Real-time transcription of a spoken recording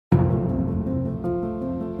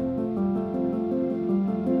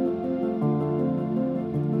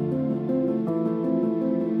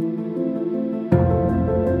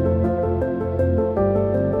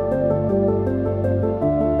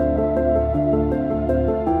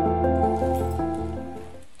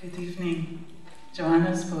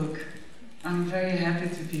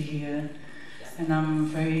and I'm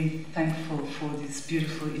very thankful for this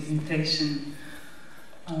beautiful invitation.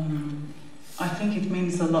 I think it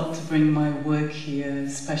means a lot to bring my work here,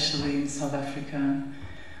 especially in South Africa.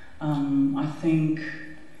 I think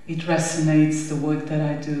it resonates, the work that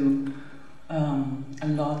I do, a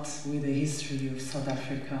lot with the history of South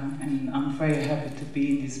Africa, and I'm very happy to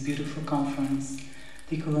be in this beautiful conference,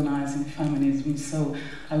 Decolonising Feminism. So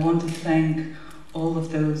I want to thank all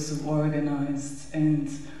of those who organized and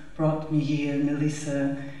brought me here,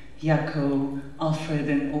 Melissa, Jaco, Alfred,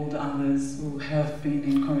 and all the others who have been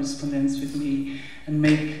in correspondence with me and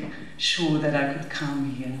make sure that I could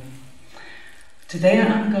come here. Today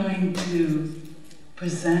I'm going to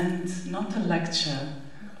present not a lecture.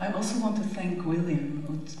 I also want to thank William,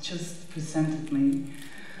 who just presented me.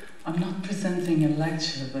 I'm not presenting a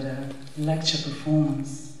lecture, but a lecture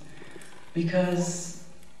performance, because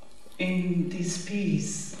in this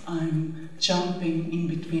piece I'm jumping in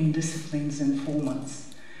between disciplines and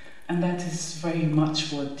formats, and that is very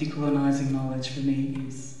much what decolonizing knowledge for me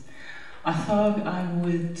is. I thought I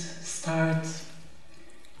would start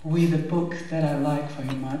with a book that I like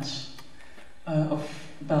very much, of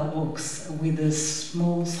Bell Hooks, with a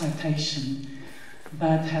small citation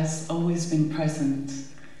that has always been present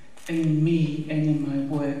in me and in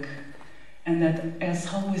my work, and that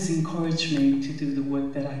has always encouraged me to do the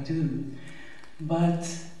work that I do. But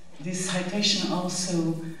this citation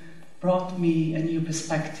also brought me a new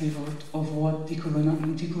perspective of what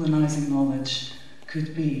decolonizing knowledge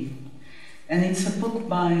could be. And it's a book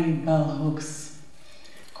by Bell Hooks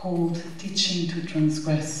called Teaching to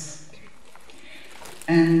Transgress.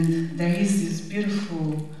 And there is this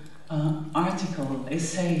beautiful article,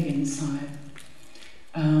 essay inside,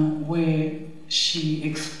 where she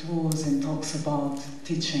explores and talks about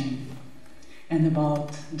teaching and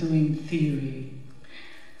about doing theory.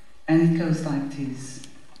 And it goes like this.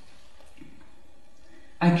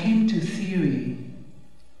 I came to theory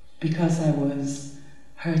because I was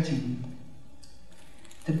hurting.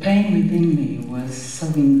 The pain within me was so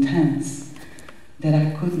intense that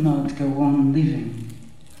I could not go on living.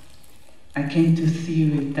 I came to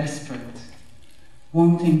theory desperate,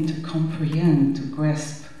 wanting to comprehend, to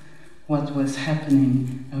grasp what was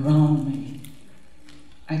happening around me.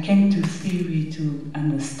 I came to theory to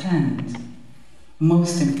understand.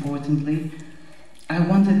 Most importantly, I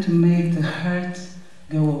wanted to make the hurt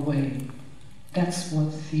go away. That's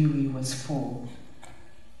what theory was for.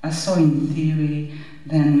 I saw in theory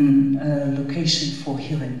then a location for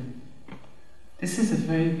healing. This is a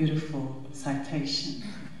very beautiful citation,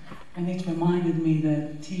 and it reminded me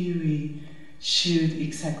that theory should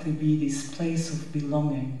exactly be this place of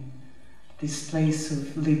belonging, this place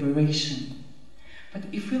of liberation. But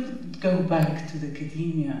if we go back to the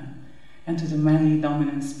academia and to the many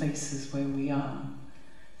dominant spaces where we are,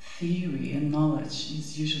 theory and knowledge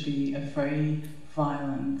is usually a very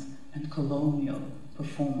violent and colonial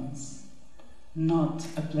performance, not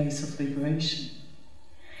a place of liberation.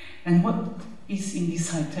 And what is in this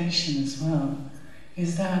citation as well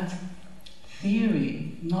is that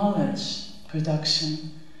theory, knowledge,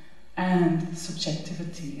 production, and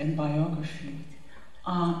subjectivity and biography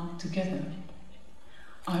are together.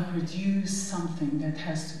 I produce something that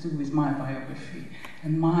has to do with my biography,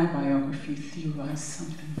 and my biography theorizes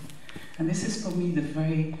something. And this is for me the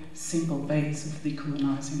very simple base of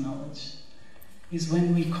decolonizing knowledge, is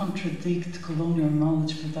when we contradict colonial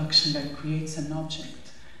knowledge production that creates an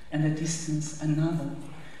object and a distance another,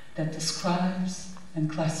 that describes and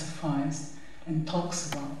classifies and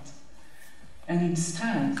talks about. And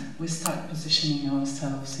instead, we start positioning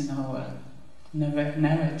ourselves in our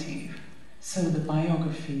narrative, so the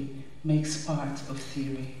biography makes part of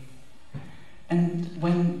theory. And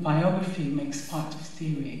when biography makes part of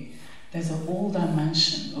theory, there's a whole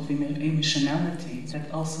dimension of emotionality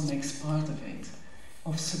that also makes part of it,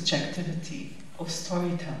 of subjectivity, of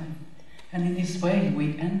storytelling. And in this way,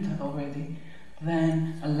 we enter already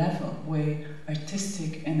then a level where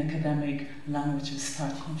artistic and academic languages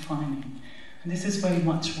start confining. And this is very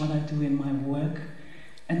much what I do in my work,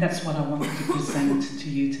 and that's what I wanted to present to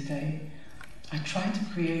you today. I try to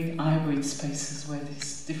create hybrid spaces where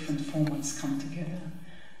these different formats come together,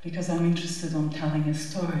 because I'm interested in telling a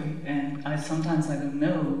story, and sometimes I don't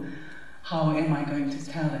know how am I going to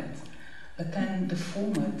tell it. But then the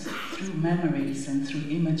format, through memories and through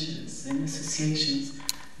images and associations,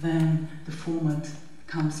 then the format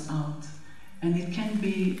comes out. And it can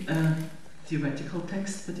be a theoretical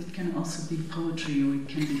text, but it can also be poetry, or it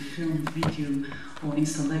can be film, video, or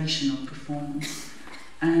installation or performance.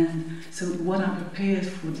 And so what I prepared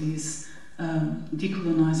for this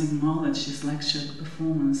decolonizing knowledge, this lecture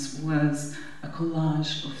performance, was a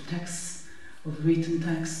collage of texts of written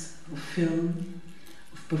text, of film,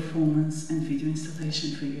 of performance and video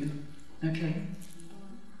installation for you. Okay?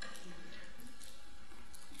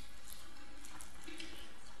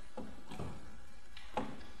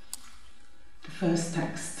 The first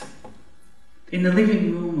text. In the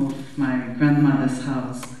living room of my grandmother's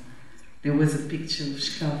house, there was a picture of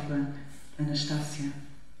Shkava Anastasia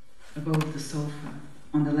above the sofa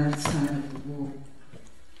on the left side of the wall.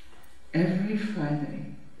 Every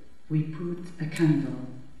Friday, we put a candle,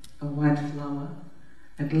 a white flower,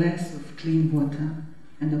 a glass of clean water,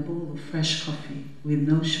 and a bowl of fresh coffee with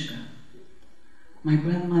no sugar. My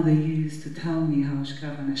grandmother used to tell me how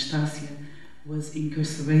Shkava Anastasia was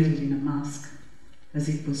incarcerated in a mosque, as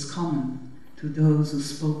it was common to those who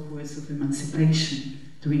spoke words of emancipation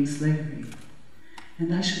during slavery.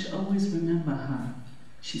 And I should always remember her,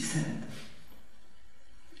 she said.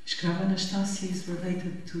 Shkava Anastasia is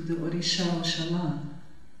related to the Orisha Oshala.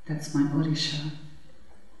 That's my Orisha.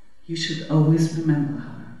 You should always remember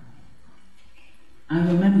her. I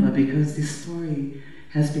remember because this story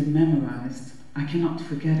has been memorized. I cannot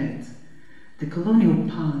forget it. The colonial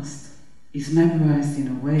past is memorized in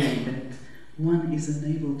a way that one is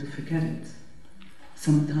unable to forget it.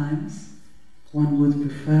 Sometimes one would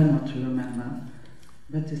prefer not to remember,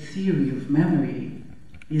 but the theory of memory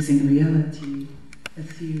is in reality a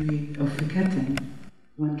theory of forgetting.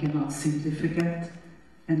 One cannot simply forget,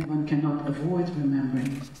 and one cannot avoid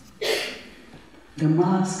remembering. The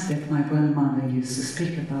mask that my grandmother used to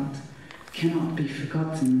speak about cannot be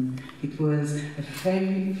forgotten. It was a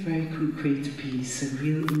very, very concrete piece, a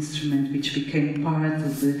real instrument which became part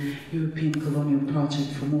of the European colonial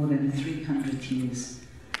project for more than 300 years.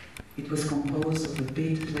 It was composed of a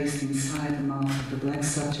bead placed inside the mouth of the black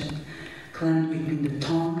subject, clamped between the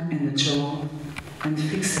tongue and the jaw, and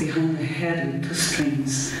fixed behind the head with two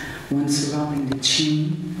strings, one surrounding the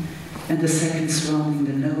chin and the second surrounding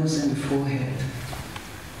the nose and the forehead.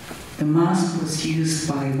 The mask was used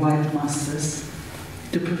by white masters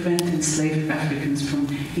to prevent enslaved Africans from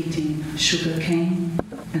eating sugar cane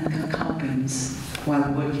and cacao beans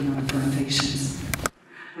while working on the plantations,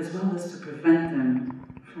 as well as to prevent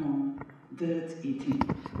them from dirt eating,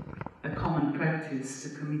 a common practice to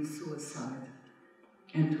commit suicide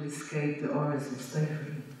and to escape the horrors of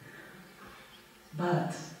slavery.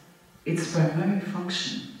 But its primary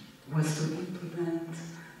function was to implement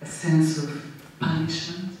a sense of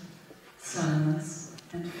punishment, silence,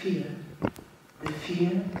 and fear, the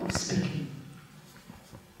fear of speaking.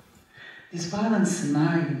 This violent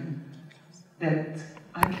scenario that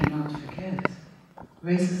I cannot forget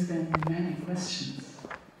raises then many questions.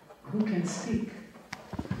 Who can speak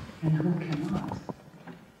and who cannot?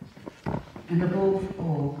 And above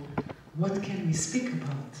all, what can we speak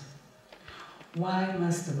about? Why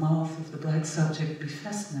must the mouth of the black subject be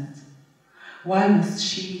fastened? Why must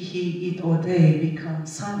she, he, it, or they become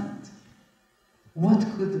silent? What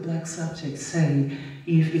could the black subject say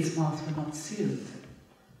if its mouth were not sealed?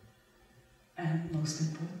 And most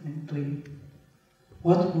importantly,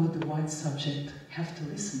 what would the white subject have to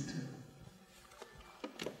listen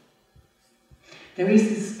to? There is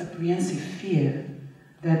this apprehensive fear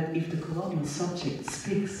that if the colonial subject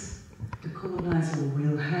speaks, the colonizer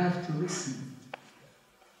will have to listen.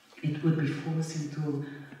 It would be forced into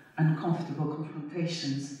uncomfortable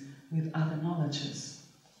confrontations with other knowledges.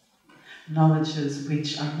 Knowledges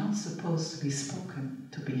which are not supposed to be spoken,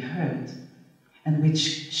 to be heard, and which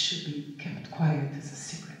should be kept quiet as a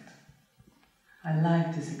secret. I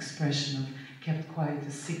like this expression of kept quiet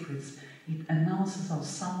as secrets. It announces how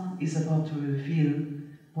someone is about to reveal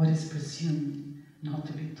what is presumed not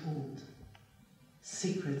to be told.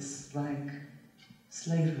 Secrets like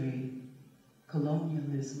slavery,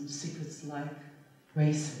 colonialism, secrets like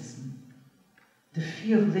racism. The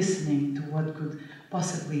fear of listening to what could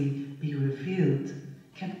possibly be revealed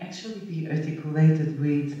can actually be articulated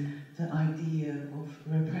with the idea of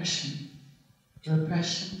repression.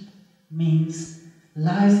 Repression means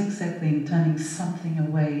lies exactly in turning something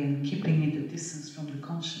away and keeping it a distance from the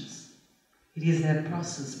conscious. It is that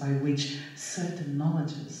process by which certain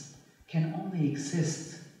knowledges can only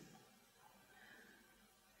exist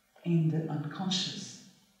in the unconscious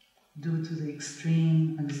due to the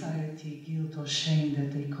extreme anxiety, guilt, or shame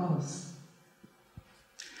that they cause.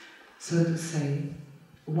 So to say,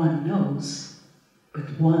 one knows,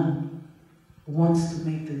 but one wants to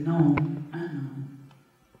make the known unknown.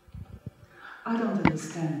 I don't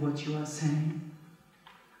understand what you are saying.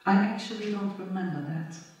 I actually don't remember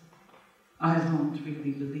that. I don't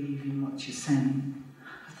really believe in what you're saying.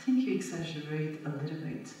 I think you exaggerate a little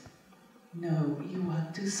bit. No, you are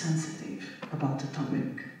too sensitive about the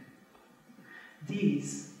topic.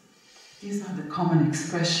 These These are the common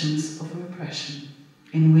expressions of repression,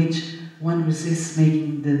 in which one resists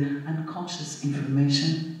making the unconscious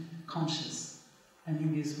information conscious, and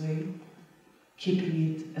in this way,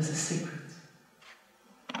 keeping it as a secret.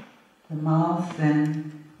 The mouth,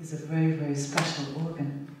 then, is a very, very special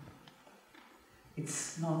organ.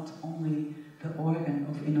 It's not only the organ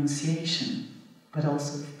of enunciation, but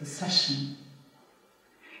also of possession.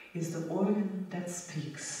 It's the organ that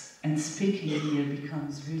speaks, and speaking here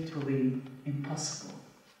becomes virtually impossible.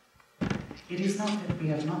 It is not that we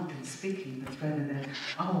have not been speaking, but rather that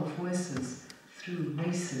our voices, through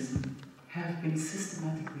racism, have been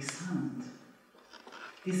systematically silenced.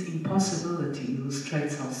 This impossibility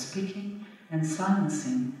illustrates how speaking and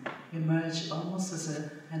silencing emerge almost as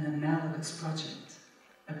an analogous project,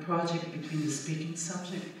 a project between the speaking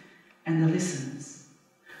subject and the listeners.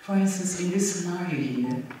 For instance, in this scenario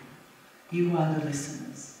here, you are the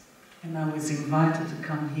listeners, and I was invited to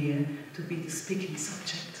come here to be the speaking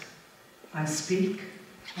subject. I speak,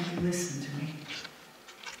 and you listen to me.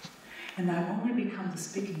 And I only become the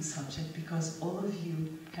speaking subject because all of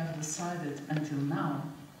you have decided until now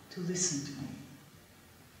to listen to me.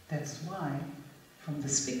 That's why, from the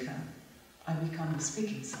speaker, I become the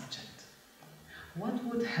speaking subject. What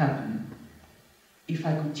would happen if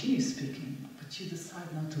I continue speaking, but you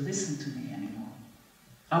decide not to listen to me anymore?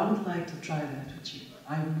 I would like to try that with you.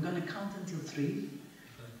 I'm going to count until 3,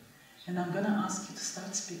 and I'm going to ask you to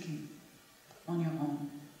start speaking on your own,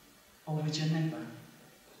 or with your neighbor.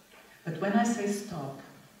 But when I say stop,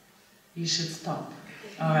 you should stop,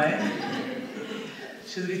 all right?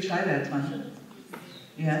 Should we try that one?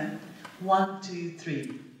 Yeah? 1, 2,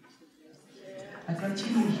 3. I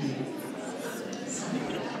continue here. So,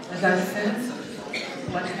 as I said,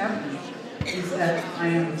 what happens is that I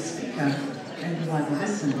am the speaker and you are the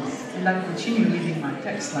listeners, and I continue reading my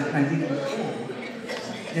text like I did before.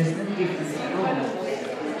 There's no difference at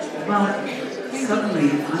all. But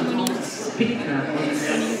suddenly I'm not the speaker or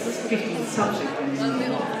the speaking subject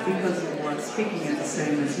anymore because you are speaking as the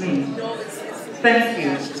same as me. Thank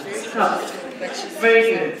you. Stop.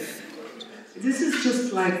 Very good. This is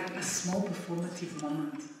just like a small performative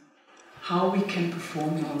moment. How we can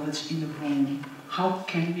perform knowledge in the room. How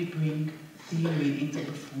can we bring theory into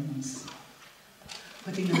performance?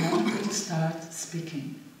 But in the moment that you start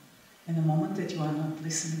speaking, in the moment that you are not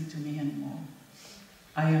listening to me anymore,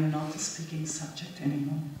 I am not a speaking subject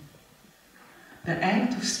anymore. The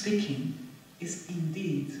act of speaking is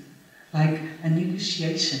indeed like a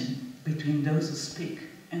negotiation between those who speak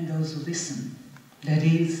and those who listen. That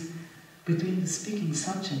is, between the speaking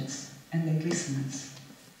subjects and their listeners.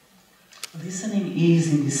 Listening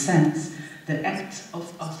is, in this sense, the act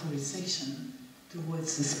of authorization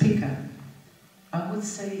towards the speaker. I would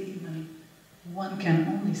say even one can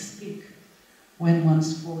only speak when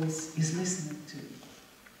one's voice is listened to.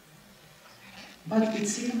 But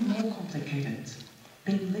it's even more complicated.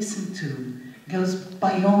 Being listened to goes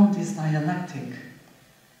beyond this dialectic.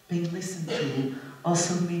 Being listened to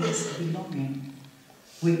also means belonging.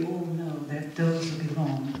 We all know that those who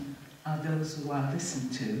belong are those who are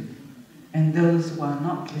listened to, and those who are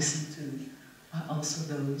not listened to are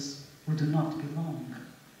also those who do not belong.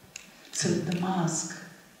 So the mask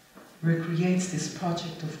recreates this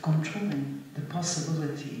project of controlling the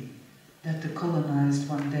possibility that the colonized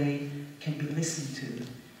one day can be listened to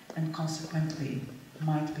and consequently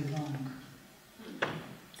might belong.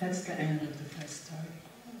 That's the end of the first story.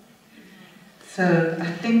 So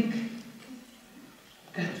I think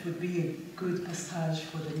that would be a good passage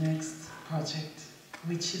for the next project,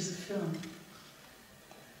 which is a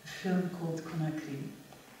film called Conakry,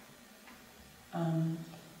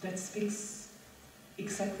 that speaks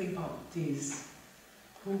exactly about this: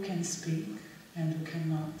 who can speak and who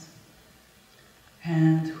cannot,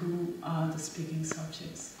 and who are the speaking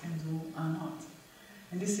subjects and who are not.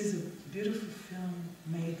 And this is a beautiful film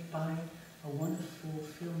made by a wonderful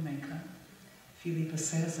filmmaker, Philippa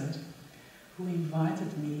Cesar, who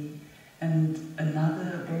invited me and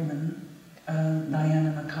another woman,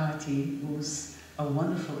 Diana McCarthy, who's a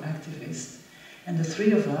wonderful activist, and the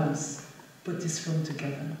 3 of us put this film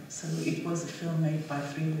together. So it was a film made by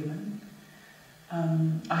 3 women.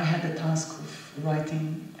 I had the task of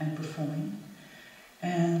writing and performing,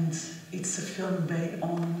 and it's a film based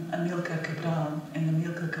on Amilcar Cabral, and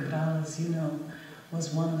Amilcar Cabral, as you know,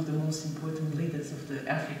 was one of the most important leaders of the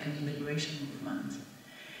African liberation movement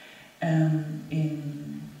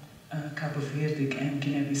in Cabo Verde and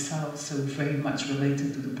Guinea-Bissau, so very much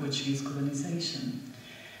related to the Portuguese colonization.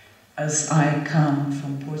 As I come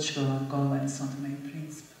from Portugal, Angola and São Tomé and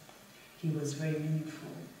Príncipe, he was very meaningful,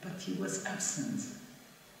 but he was absent.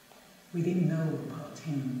 We didn't know about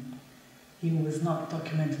him. he was not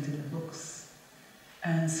documented in the books.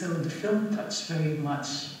 And so the film touched very much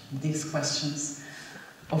these questions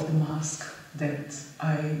of the mask that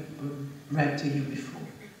I read to you before.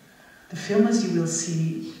 The film, as you will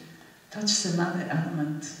see, touches another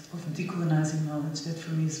element of decolonizing knowledge that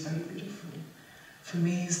for me is very beautiful. For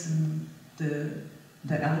me is the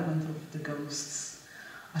element of the ghosts.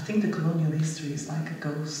 I think the colonial history is like a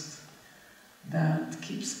ghost that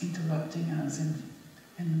keeps interrupting us and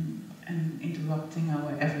interrupting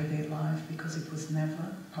our everyday life because it was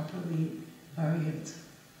never properly buried.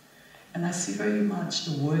 And I see very much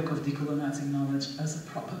the work of decolonizing knowledge as a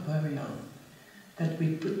proper burial, that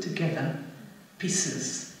we put together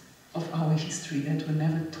pieces of our history that were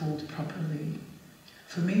never told properly.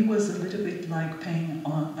 For me, it was a little bit like paying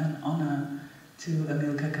an honor to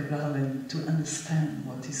Amilcar Cabral and to understand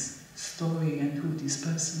what his story and who this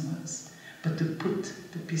person was, but to put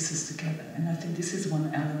the pieces together. And I think this is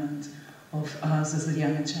one element of us as a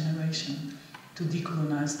younger generation. To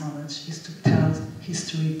decolonize knowledge is to tell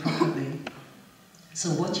history properly. So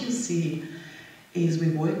what you see is we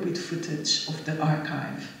work with footage of the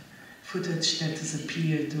archive, footage that has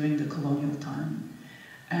appeared during the colonial time.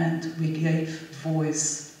 And we gave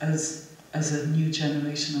voice, as a new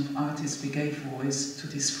generation of artists, we gave voice to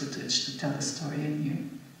this footage to tell the story anew.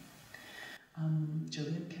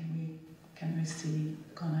 Julian, can we see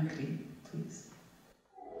Conakry, please?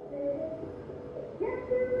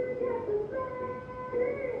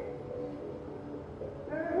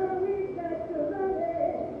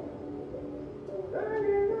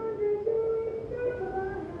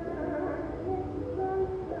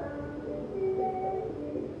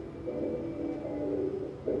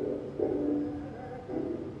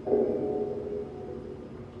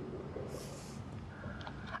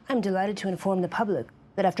 I'm delighted to inform the public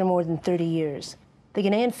that after more than 30 years, the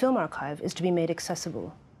Ghanaian Film Archive is to be made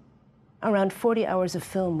accessible. Around 40 hours of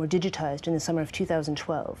film were digitized in the summer of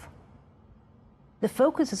 2012. The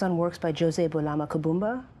focus is on works by Jose Bolama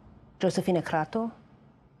Kabumba, Josefina Crato,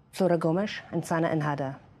 Flora Gomes, and Sana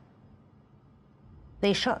Enhada.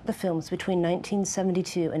 They shot the films between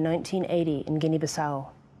 1972 and 1980 in Guinea-Bissau,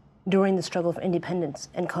 during the struggle for independence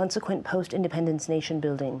and consequent post-independence nation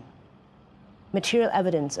building. Material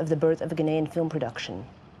evidence of the birth of a Ghanaian film production.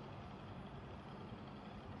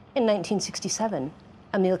 In 1967,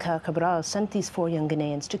 Amilcar Cabral sent these 4 young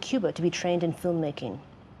Ghanaians to Cuba to be trained in filmmaking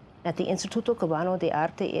at the Instituto Cubano de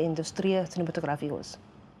Arte e Industria Cinematográficos.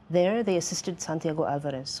 There, they assisted Santiago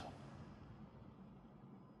Alvarez.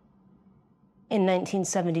 In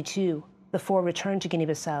 1972, the 4 returned to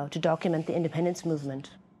Guinea-Bissau to document the independence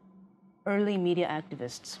movement. Early media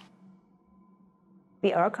activists.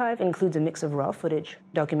 The archive includes a mix of raw footage,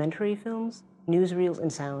 documentary films, newsreels,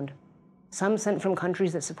 and sound, some sent from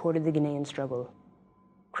countries that supported the Ghanaian struggle.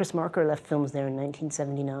 Chris Marker left films there in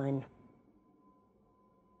 1979.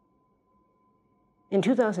 In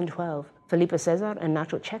 2012, Felipe Cesar and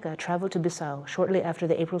Nacho Checa traveled to Bissau shortly after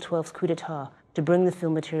the April 12th coup d'etat to bring the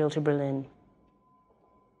film material to Berlin.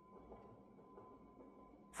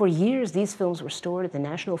 For years, these films were stored at the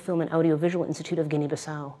National Film and Audiovisual Institute of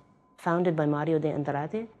Guinea-Bissau, founded by Mario de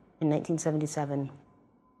Andrade in 1977.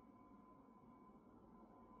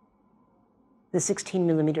 The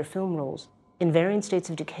 16mm film rolls, in varying states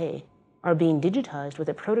of decay, are being digitized with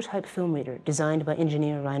a prototype film reader designed by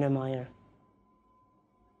engineer Rainer Meyer.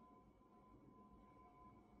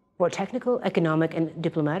 For technical, economic, and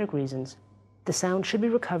diplomatic reasons, the sound should be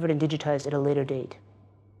recovered and digitized at a later date.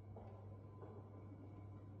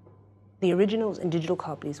 The originals and digital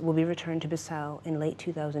copies will be returned to Bissau in late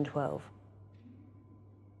 2012.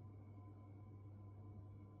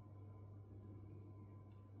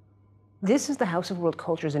 This is the House of World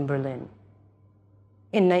Cultures in Berlin.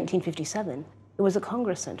 In 1957, it was a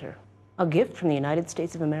Congress Center, a gift from the United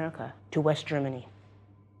States of America to West Germany.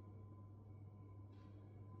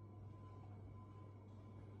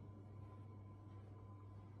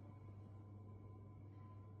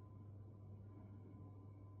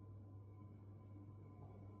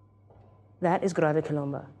 That is Grada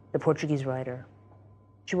Kilomba, the Portuguese writer.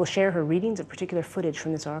 She will share her readings of particular footage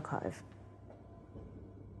from this archive.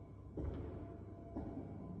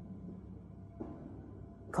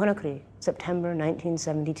 Conakry, September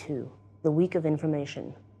 1972, the Week of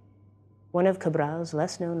Information, one of Cabral's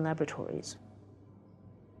less-known laboratories.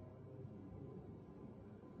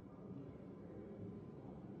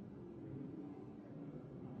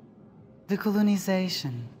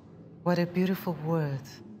 Decolonization, what a beautiful word,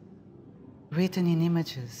 written in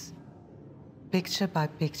images, picture by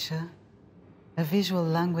picture, a visual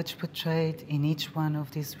language portrayed in each one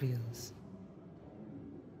of these reels.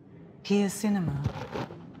 Here's cinema,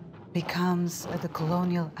 becomes a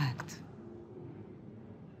decolonial act.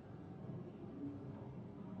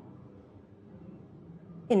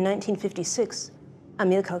 In 1956,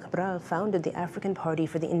 Amílcar Cabral founded the African Party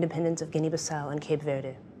for the Independence of Guinea-Bissau and Cape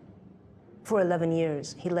Verde. For 11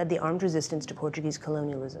 years, he led the armed resistance to Portuguese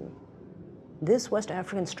colonialism. This West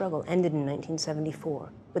African struggle ended in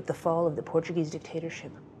 1974 with the fall of the Portuguese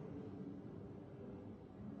dictatorship.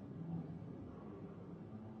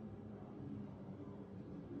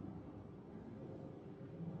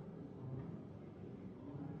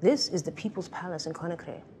 This is the People's Palace in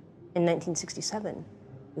Conakry. In 1967,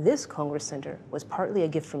 this Congress Center was partly a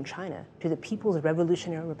gift from China to the People's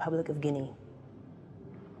Revolutionary Republic of Guinea.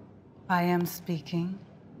 I am speaking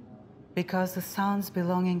because the sounds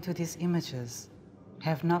belonging to these images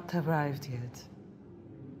have not arrived yet.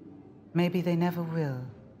 Maybe they never will.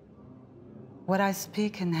 What I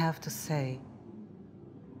speak and have to say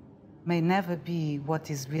may never be what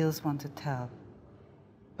these reels want to tell,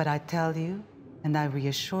 but I tell you and I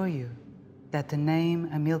reassure you that the name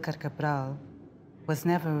Amílcar Cabral was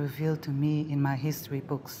never revealed to me in my history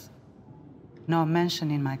books, nor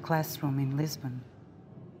mentioned in my classroom in Lisbon,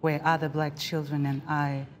 where other black children and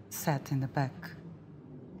I sat in the back.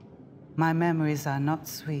 My memories are not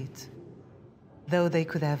sweet, though they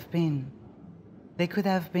could have been. They could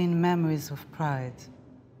have been memories of pride,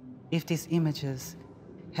 if these images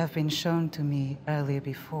have been shown to me earlier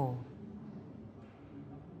before.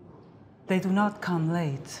 They do not come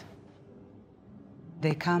late.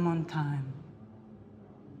 They come on time.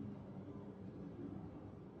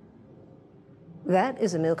 That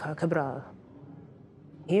is Amílcar Cabral.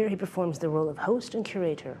 Here he performs the role of host and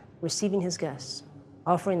curator, receiving his guests,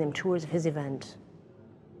 offering them tours of his event.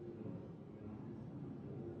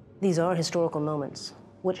 These are historical moments.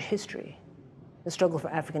 Which history? The struggle for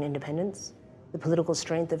African independence? The political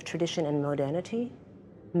strength of tradition and modernity?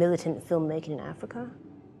 Militant filmmaking in Africa?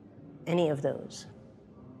 Any of those.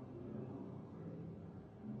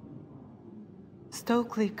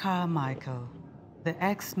 Stokely Carmichael, the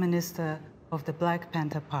ex-minister of the Black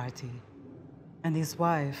Panther Party, and his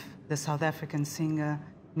wife, the South African singer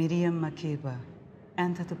Miriam Makeba,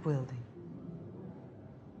 entered the building.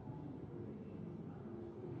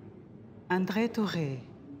 André Touré,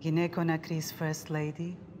 Guinea-Conakry's First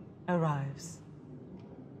Lady, arrives.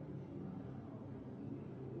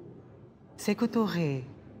 Sékou Touré,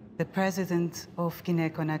 the President of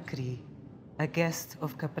Guinea-Conakry, a guest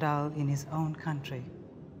of Cabral in his own country.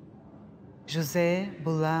 José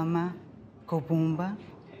Bulama Kobumba,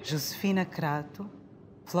 Josefina Crato,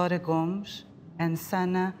 Flora Gomes, and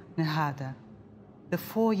Sana Nehada, the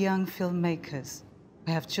 4 young filmmakers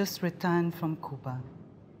who have just returned from Cuba,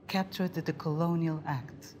 captured the colonial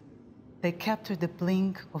act. They captured the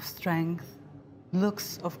blink of strength,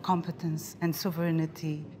 looks of competence and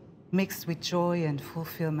sovereignty mixed with joy and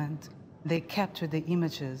fulfillment. They captured the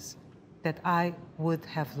images that I would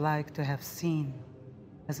have liked to have seen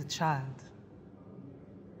as a child.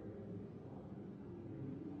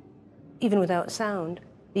 Even without sound,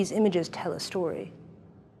 these images tell a story.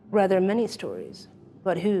 Rather, many stories.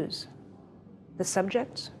 But whose? The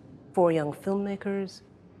subjects? 4 young filmmakers?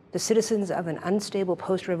 The citizens of an unstable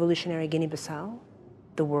post-revolutionary Guinea-Bissau?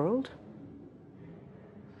 The world?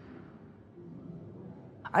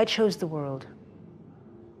 I chose the world.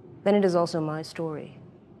 Then it is also my story.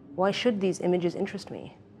 Why should these images interest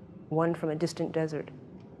me? One from a distant desert.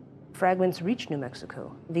 Fragments reach New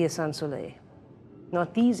Mexico via San Soleil.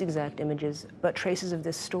 Not these exact images, but traces of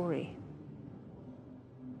this story.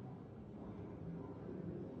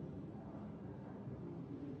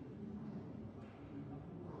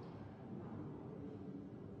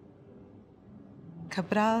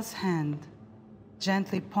 Cabral's hand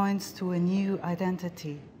gently points to a new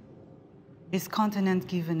identity, his continent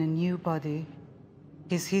given a new body,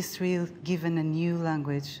 his history given a new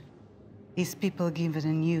language, his people given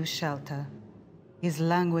a new shelter, his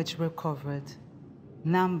language recovered,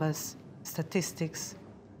 numbers, statistics,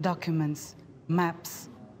 documents, maps,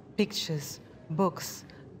 pictures, books,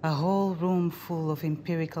 a whole room full of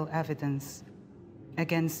empirical evidence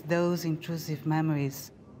against those intrusive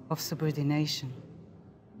memories of subordination.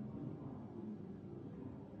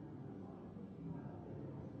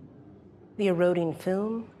 The eroding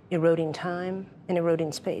film, eroding time, and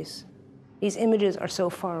eroding space. These images are so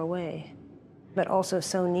far away, but also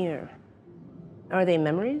so near. Are they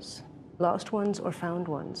memories, lost ones or found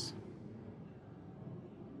ones?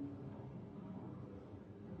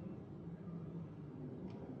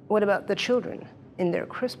 What about the children in their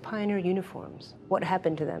crisp pioneer uniforms? What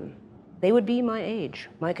happened to them? They would be my age,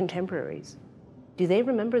 my contemporaries. Do they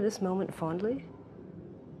remember this moment fondly?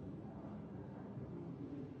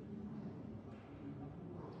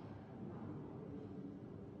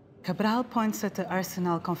 Cabral points at the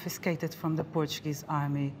arsenal confiscated from the Portuguese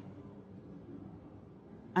army,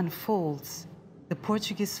 unfolds the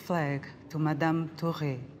Portuguese flag to Madame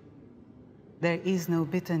Touré. There is no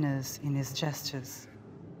bitterness in his gestures,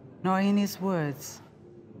 nor in his words.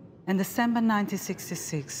 In December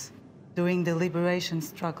 1966, during the liberation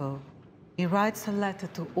struggle, he writes a letter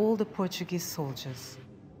to all the Portuguese soldiers.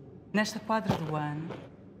 Nesta quadra do ano,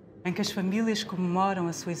 em que as famílias comemoram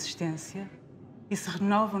a sua existência e se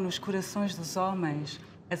renovam nos corações dos homens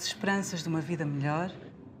as esperanças de uma vida melhor,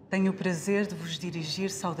 tenho o prazer de vos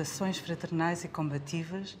dirigir saudações fraternais e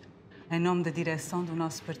combativas em nome da direção do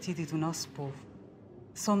nosso partido e do nosso povo.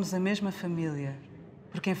 Somos a mesma família,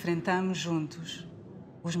 porque enfrentamos juntos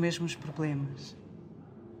os mesmos problemas.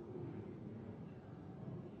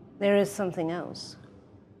 There is something else.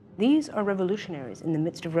 These are revolutionaries in the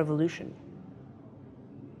midst of revolution.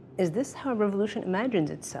 Is this how a revolution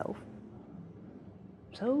imagines itself?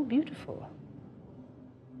 So beautiful.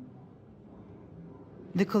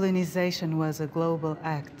 Decolonization was a global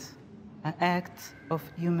act, an act of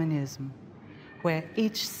humanism, where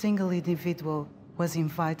each single individual was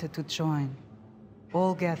invited to join,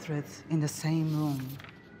 all gathered in the same room.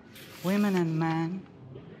 Women and men,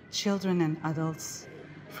 children and adults,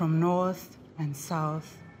 from north and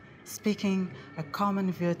south, speaking a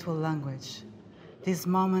common virtual language, these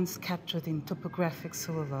moments captured in topographic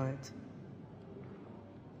celluloid.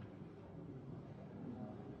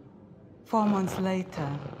 4 months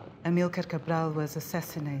later, Amílcar Cabral was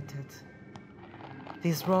assassinated.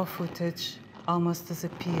 This raw footage almost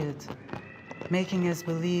disappeared, making us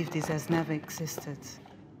believe this has never existed.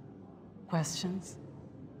 Questions?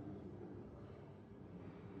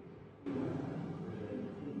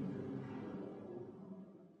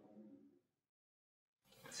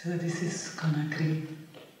 So this is Conakry.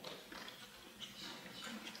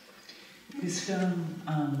 This film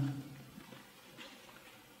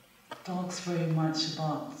talks very much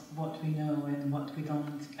about what we know and what we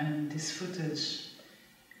don't, and this footage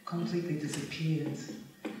completely disappeared.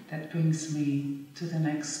 That brings me to the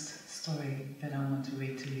next story that I want to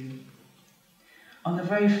read to you. On the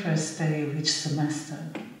very first day of each semester,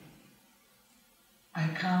 I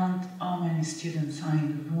count how many students are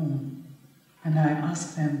in the room, and I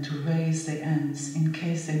ask them to raise their hands in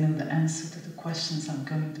case they know the answer to the questions I'm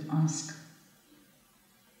going to ask.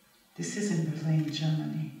 This is in Berlin,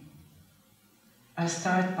 Germany. I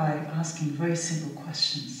start by asking very simple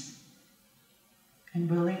questions. In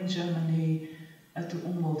Berlin, Germany, at the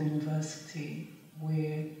Humboldt University,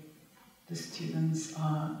 where the students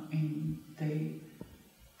are in the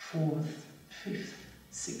 4th, 5th,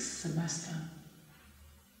 6th semester,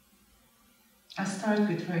 I start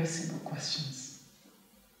with very simple questions,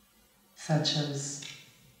 such as,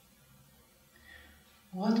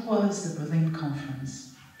 what was the Berlin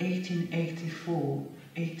Conference,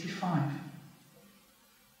 1884-85?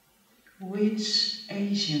 Which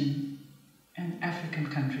Asian and African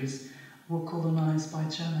countries were colonized by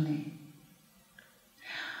Germany?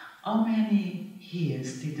 How many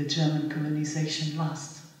years did the German colonization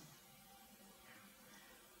last?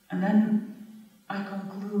 And then I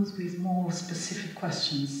conclude with more specific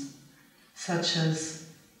questions, such as,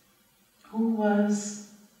 who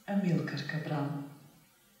was Amílcar Cabral?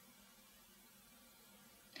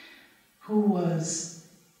 Who was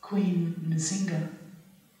Queen Nzinga?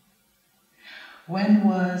 When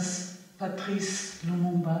was Patrice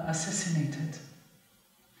Lumumba assassinated?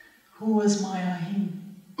 Who was Maya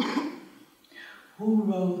Him? Who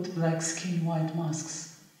wrote Black Skin, White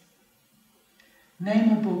Masks?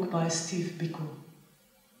 Name a book by Steve Biko.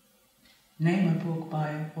 Name a book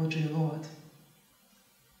by Audre Lorde.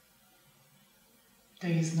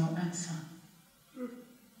 There is no answer.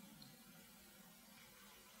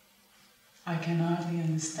 I can hardly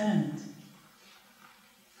understand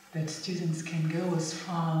that students can go as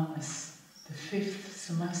far as the 5th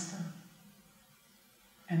semester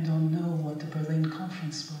and don't know what the Berlin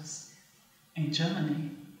Conference was in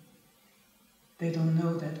Germany. They don't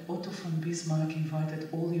know that Otto von Bismarck invited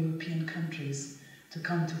all European countries to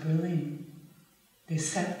come to Berlin. They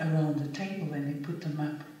sat around the table and they put the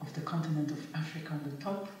map of the continent of Africa on the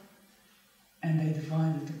top, and they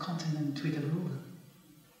divided the continent with a ruler.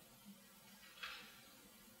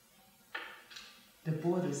 The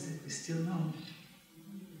borders that we still know.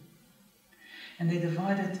 And they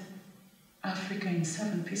divided Africa in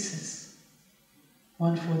 7 pieces.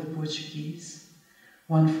 One for the Portuguese,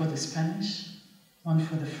 one for the Spanish, one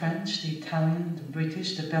for the French, the Italian, the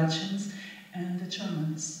British, the Belgians, and the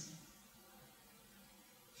Germans.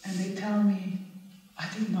 And they tell me, I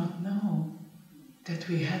did not know that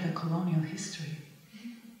we had a colonial history.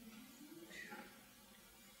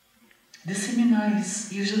 The seminar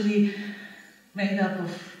is usually made up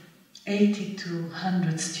of 80 to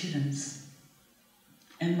 100 students,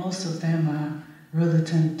 and most of them are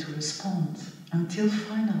reluctant to respond until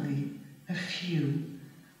finally a few,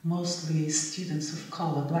 mostly students of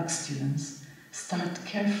color, black students, start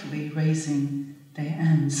carefully raising their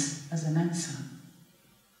hands as an answer.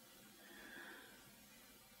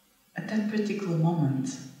 At that particular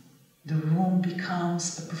moment, the room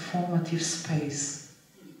becomes a performative space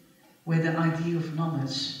where the idea of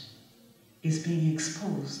knowledge is being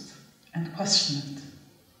exposed and questioned.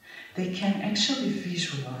 They can actually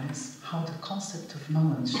visualize how the concept of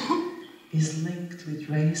knowledge is linked with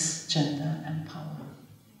race, gender, and power.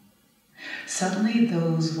 Suddenly,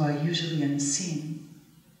 those who are usually unseen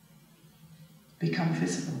become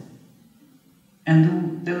visible,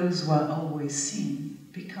 and those who are always seen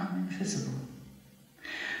become invisible.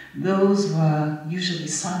 Those who are usually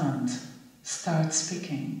silent start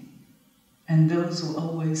speaking, and those who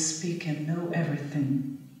always speak and know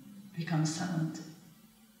everything become silent.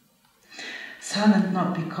 Silent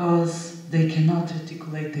not because they cannot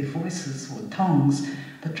articulate their voices or tongues,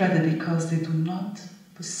 but rather because they do not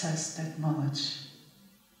possess that knowledge.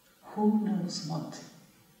 Who knows what,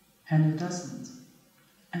 and who doesn't,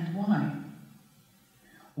 and why?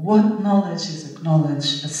 What knowledge is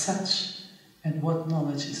acknowledged as such, and what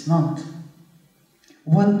knowledge is not?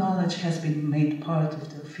 What knowledge has been made part of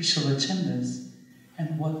the official agendas,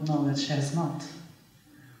 and what knowledge has not?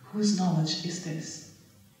 Whose knowledge is this?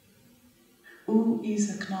 Who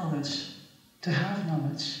is acknowledged to have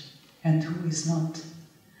knowledge, and who is not?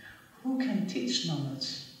 Who can teach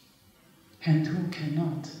knowledge, and who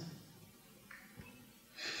cannot?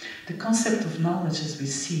 The concept of knowledge as we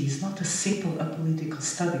see is not a simple apolitical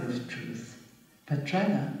study of truth, but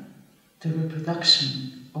rather the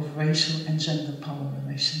reproduction of racial and gender power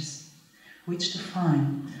relations, which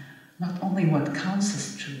define not only what counts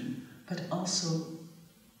as true, but also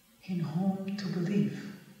in whom to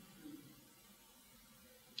believe.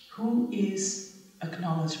 Who is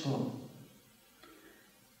acknowledgeable?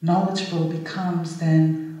 Knowledgeable becomes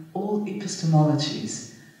then all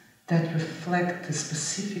epistemologies that reflect the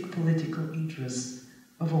specific political interests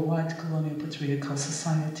of a white colonial patriarchal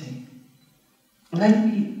society. Let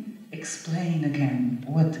me explain again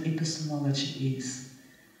what epistemology is.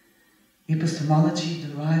 Epistemology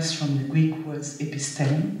derives from the Greek words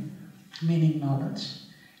episteme, meaning knowledge,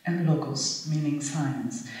 and logos, meaning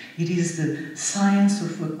science. It is the science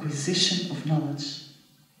of acquisition of knowledge.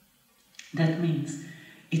 That means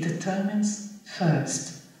it determines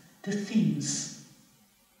first the themes.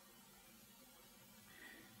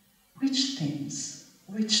 Which themes,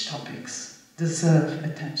 which topics deserve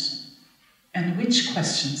attention, and which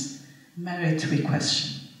questions merit to be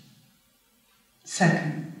questioned.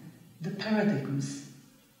 Second, the paradigms.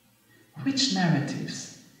 Which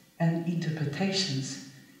narratives and interpretations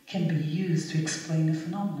can be used to explain a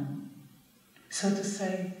phenomenon? So to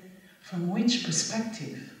say, from which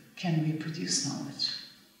perspective can we produce knowledge?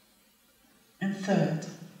 And third,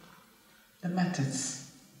 the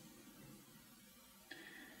methods.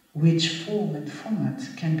 Which form and format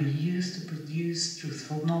can be used to produce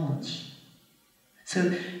truthful knowledge?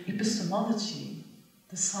 So epistemology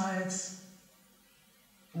decides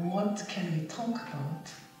what can we talk about,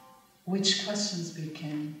 which questions we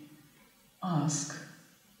can ask,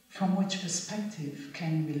 from which perspective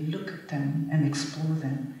can we look at them and explore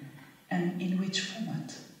them, and in which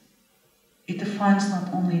format. It defines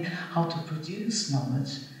not only how to produce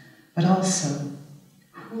knowledge, but also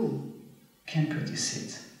who can produce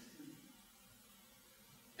it.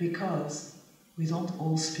 Because we don't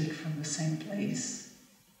all speak from the same place,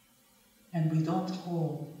 and we don't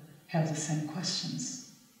all have the same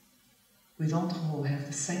questions. We don't all have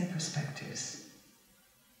the same perspectives,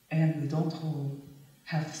 and we don't all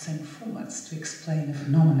have the same formats to explain a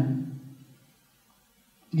phenomenon.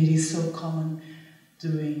 It is so common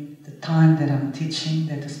during the time that I'm teaching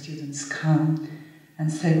that the students come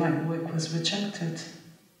and say, my work was rejected.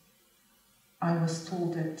 I was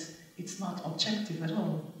told that it's not objective at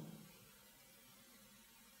all.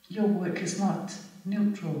 Your work is not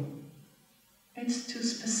neutral. It's too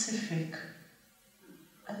specific,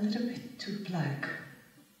 a little bit too black.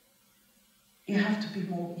 You have to be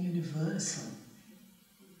more universal.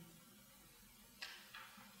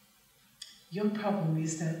 Your problem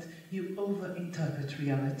is that you over-interpret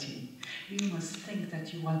reality. You must think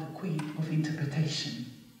that you are the queen of interpretation.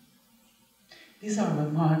 These are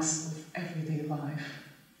remarks of everyday life.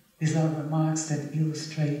 These are remarks that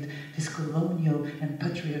illustrate this colonial and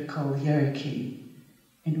patriarchal hierarchy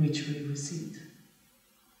in which we reside.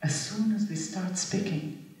 As soon as we start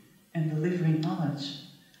speaking and delivering knowledge,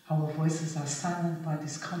 Our voices are silent by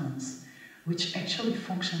these comments, which actually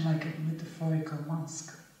function like a metaphorical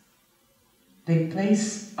mask. They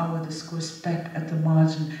place our discourse back at the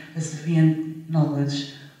margin as deviant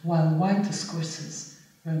knowledge, while white discourses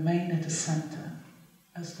remain at the center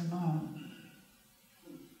as the norm.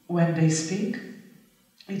 When they speak,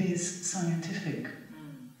 it is scientific.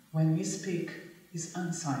 When we speak, it's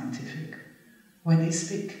unscientific. When they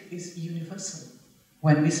speak, it's universal.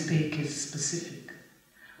 When we speak, it's specific.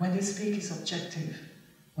 When they speak, it's objective.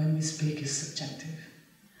 When we speak, it's subjective.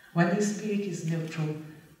 When they speak, it's neutral.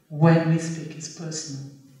 When we speak, it's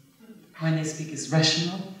personal. When they speak, it's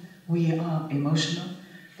rational. We are emotional.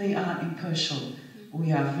 They are impartial.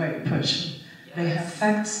 We are very partial. They have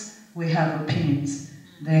facts. We have opinions.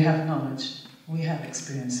 They have knowledge. We have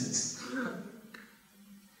experiences.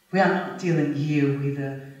 We are not dealing here with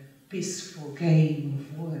a peaceful game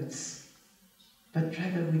of words, but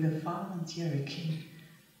rather with a violent hierarchy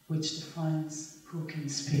which defines who can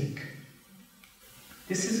speak.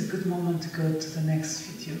 This is a good moment to go to the next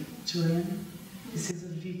video. Julian, this is a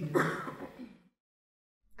video.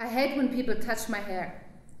 I hate when people touch my hair.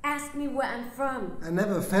 Ask me where I'm from. I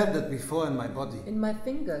never felt that before in my body. In my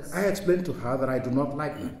fingers. I explained to her that I do not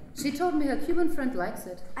like them. She told me her Cuban friend likes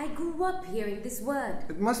it. I grew up hearing this word.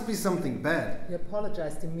 It must be something bad. He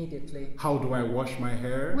apologized immediately. How do I wash my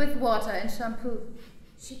hair? With water and shampoo.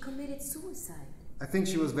 She committed suicide. I think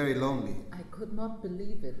she was very lonely. I could not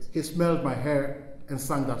believe it. He smelled my hair and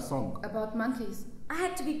sang that song. About monkeys. I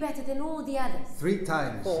had to be better than all the others. 3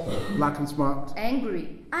 times. 4. Black and smart.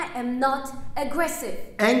 Angry. I am not aggressive.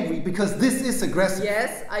 Angry because this is aggressive.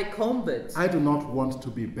 Yes, I combed it. I do not want to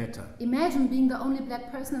be better. Imagine being the only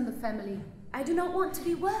black person in the family. I do not want to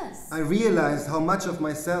be worse. I realized how much of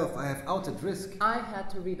myself I have out at risk. I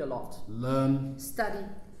had to read a lot. Learn. Study.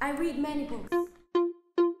 I read many books.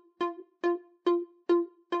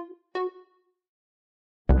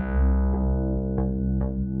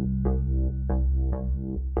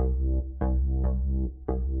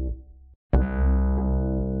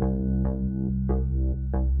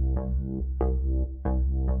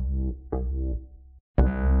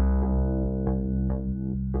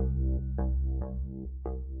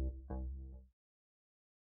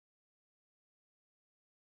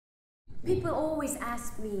 People always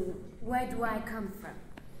ask me, where do I come from?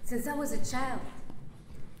 Since I was a child.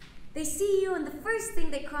 They see you and the first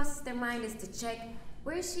thing that crosses their mind is to check,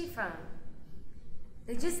 where is she from?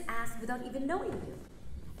 They just ask without even knowing you.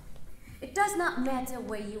 It does not matter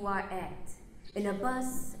where you are at. In a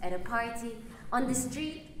bus, at a party, on the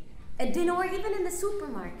street, at dinner, or even in the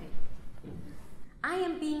supermarket. I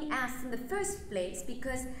am being asked in the first place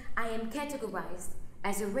because I am categorized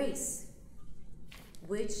as a race,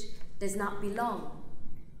 which does not belong.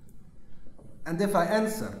 And if I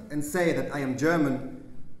answer and say that I am German,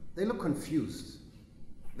 they look confused.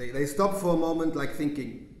 They stop for a moment like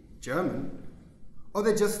thinking, German? Or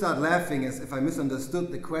they just start laughing as if I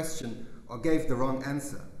misunderstood the question or gave the wrong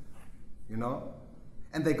answer, you know?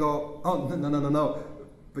 And they go, oh, no,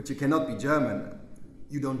 but you cannot be German.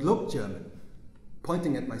 You don't look German,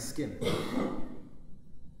 pointing at my skin.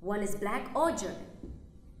 One is black or German,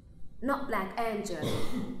 not black and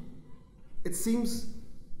German. It seems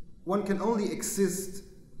one can only exist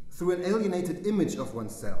through an alienated image of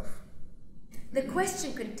oneself. The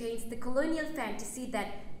question contains the colonial fantasy that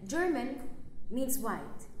German means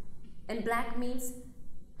white and black means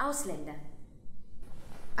Ausländer.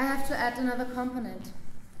 I have to add another component.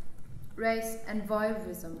 Race and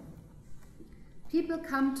voyeurism. People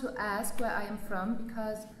come to ask where I am from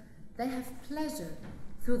because they have pleasure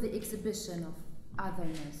through the exhibition of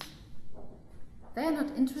otherness. They are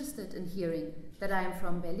not interested in hearing that I am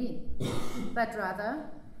from Berlin, but rather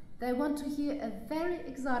they want to hear a very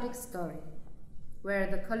exotic story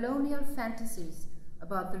where the colonial fantasies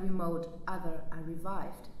about the remote other are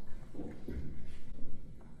revived.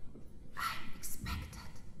 I'm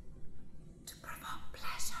expected to provoke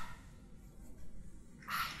pleasure.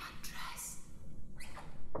 I'm undressed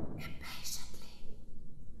impatiently,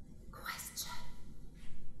 question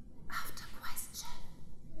after question.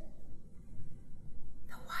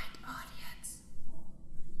 The white audience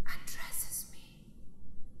undresses me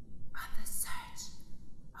on the search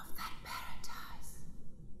of that paradise.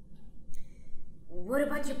 What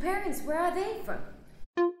about your parents? Where are they from?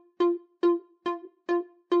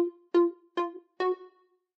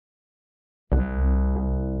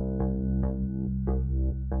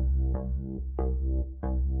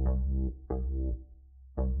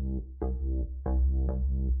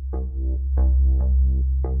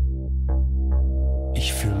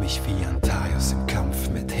 Ich fühle mich wie Antaios im Kampf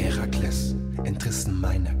mit Herakles, Entrissen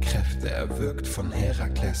meiner Kräfte, erwürgt von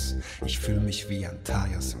Herakles. Ich fühle mich wie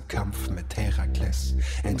Antaios im Kampf mit Herakles.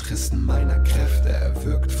 Entrissen meiner Kräfte,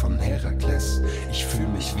 erwürgt von Herakles. Ich fühle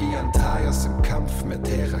mich wie Antaios im Kampf mit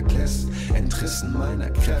Herakles. Entrissen meiner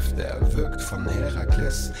Kräfte, erwürgt von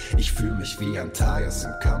Herakles. Ich fühle mich wie Antaios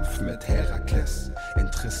im Kampf mit Herakles.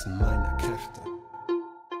 Entrissen meiner Kräfte.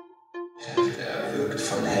 Erwürgt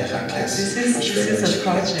von Herakles. This is a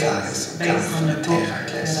project based on a book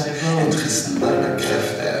that I wrote. Entrissen meiner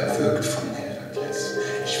Kräfte, erwürgt von Herakles.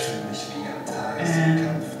 Ich fühle mich wie Antaios im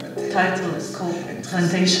Kampf mit Herakles. Title is called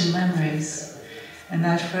Plantation Memories. And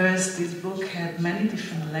at first this book had many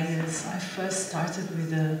different layers. I first started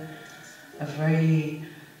with a very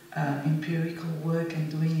empirical work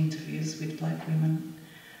and doing interviews with black women.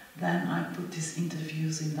 Then I put these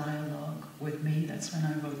interviews in dialogue with me, that's when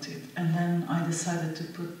I wrote it. And then I decided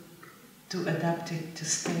to adapt it to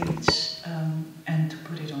stage and to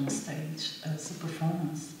put it on stage as a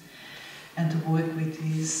performance. And to work with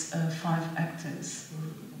these 5 actors,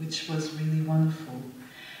 which was really wonderful.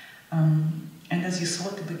 And as you saw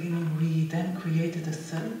at the beginning, we then created a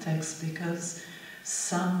third text because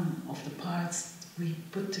some of the parts we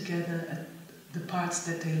put together the parts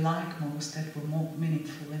that they like most, that were more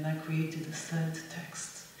meaningful, and I created a third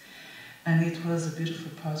text. And it was a beautiful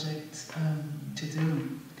project to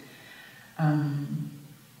do. And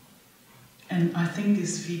I think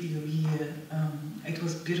this video here, it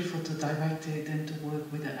was beautiful to direct it and to work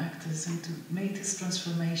with the actors and to make this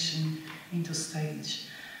transformation into stage.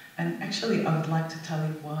 And actually I would like to tell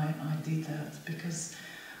you why I did that, because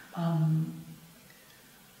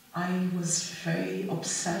I was very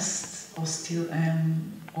obsessed, or still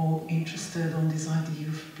am, or interested on this idea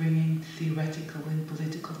of bringing theoretical and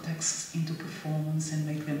political texts into performance and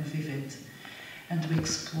make them vivid, and to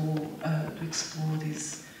explore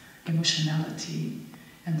this emotionality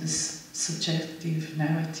and this subjective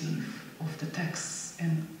narrative of the texts,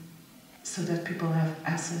 and so that people have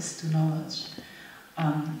access to knowledge.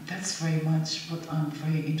 That's very much what I'm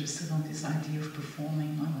very interested on, this idea of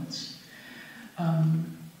performing knowledge.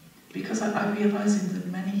 Because I realized in the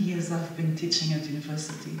many years I've been teaching at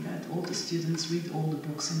university that all the students read all the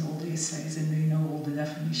books and all the essays and they know all the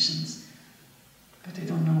definitions, but they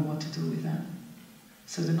don't know what to do with them.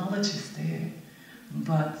 So the knowledge is there,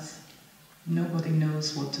 but nobody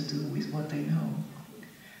knows what to do with what they know.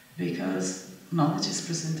 Because knowledge is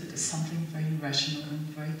presented as something very rational and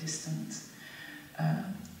very distant.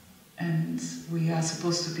 And we are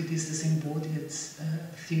supposed to be these embodied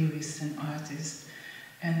theorists and artists.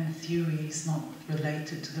 And theory is not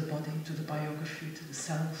related to the body, to the biography, to the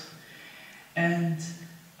self. And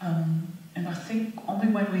I think only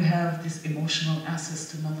when we have this emotional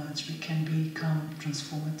access to knowledge, we can become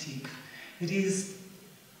transformative. It is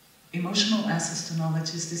emotional access to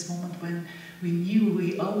knowledge is this moment when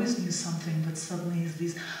we always knew something, but suddenly is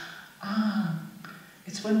this,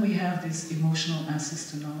 it's when we have this emotional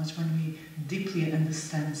access to knowledge, when we deeply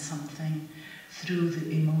understand something through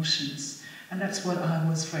the emotions. And that's what I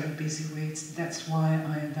was very busy with. That's why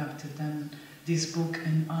I adapted then this book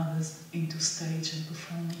and others into stage and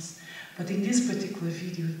performance. But in this particular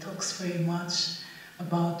video, it talks very much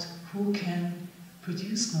about who can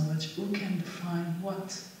produce knowledge, who can define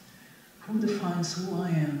what, who defines who I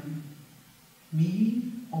am,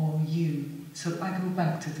 me or you. So I go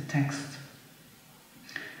back to the text.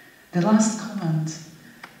 The last comment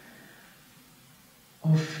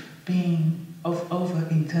of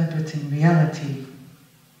over-interpreting reality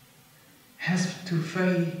has 2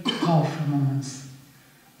 very powerful moments.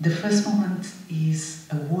 The first moment is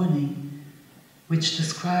a warning which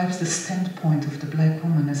describes the standpoint of the black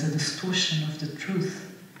woman as a distortion of the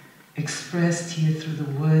truth expressed here through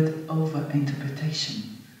the word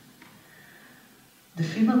over-interpretation. The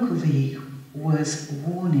female colleague was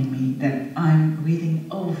warning me that I'm reading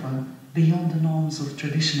over beyond the norms of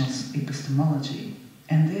traditional epistemology,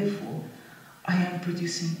 and therefore I am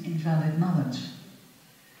producing invalid knowledge.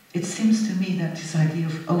 It seems to me that this idea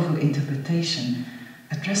of over-interpretation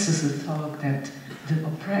addresses the thought that the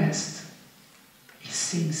oppressed is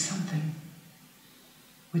seeing something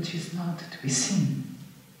which is not to be seen,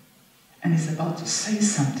 and is about to say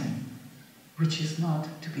something which is not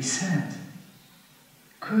to be said.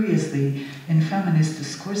 Curiously, in feminist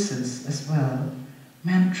discourses as well,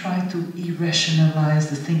 men try to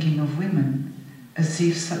irrationalize the thinking of women, as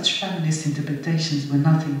if such feminist interpretations were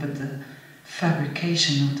nothing but the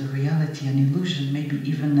fabrication of the reality, an illusion, maybe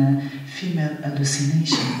even a female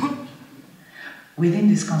hallucination. Within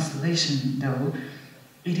this constellation, though,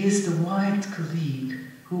 it is the white colleague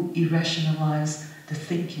who irrationalized the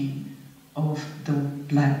thinking of the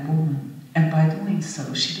black woman. And by doing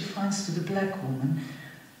so, she defines to the black woman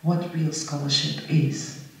what real scholarship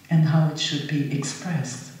is and how it should be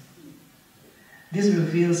expressed. This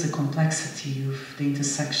reveals the complexity of the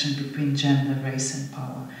intersection between gender, race, and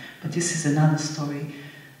power. But this is another story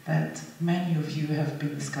that many of you have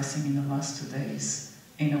been discussing in the last 2 days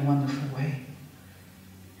in a wonderful way.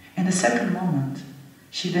 In the second moment,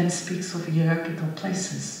 she then speaks of hierarchical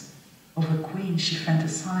places, of a queen she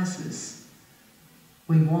fantasizes.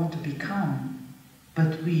 We want to become,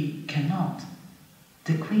 but we cannot.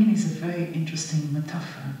 The queen is a very interesting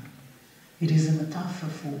metaphor. It is a metaphor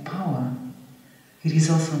for power. It is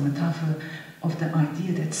also a metaphor of the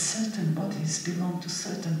idea that certain bodies belong to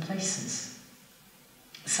certain places.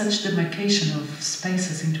 Such demarcation of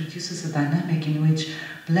spaces introduces a dynamic in which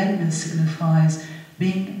blackness signifies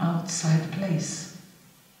being outside place.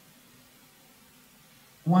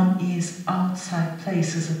 One is outside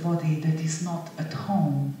place as a body that is not at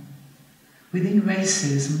home. Within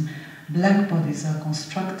racism, black bodies are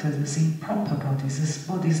constructed as improper bodies, as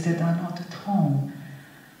bodies that are not at home,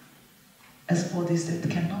 as bodies that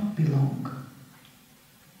cannot belong.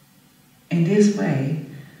 In this way,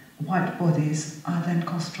 white bodies are then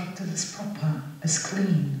constructed as proper, as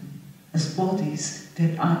clean, as bodies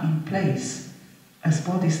that are in place, as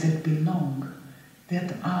bodies that belong,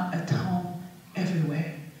 that are at home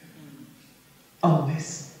everywhere,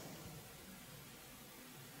 always.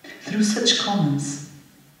 Through such comments,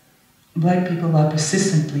 black people are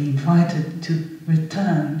persistently invited to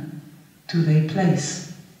return to their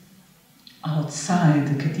place, outside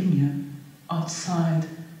academia, outside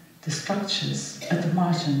the structures, at the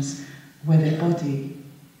margins, where their body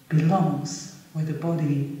belongs, where the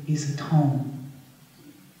body is at home.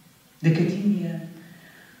 The academia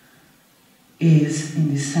is,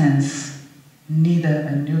 in this sense, neither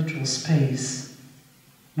a neutral space,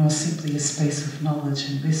 nor simply a space of knowledge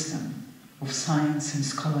and wisdom, of science and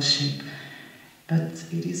scholarship, but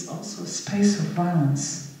it is also a space of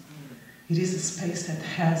violence. It is a space that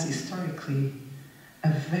has historically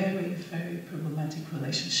a very, very problematic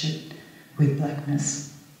relationship with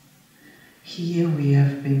blackness. Here we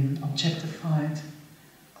have been objectified,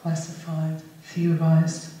 classified,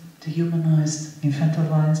 theorized, dehumanized,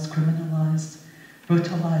 infantilized, criminalized,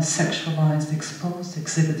 brutalized, sexualized, exposed,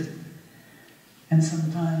 exhibited, and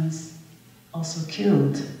sometimes also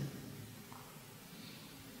killed.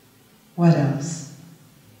 What else?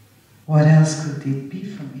 What else could it be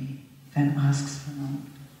for me? Then asks Fanon.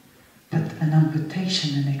 But an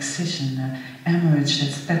amputation, an excision, a hemorrhage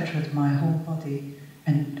that spattered my whole body,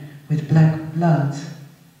 and with black blood.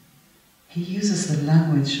 He uses the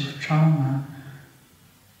language of trauma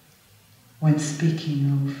when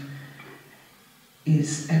speaking of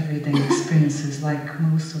his everyday experiences, like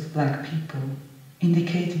most of black people,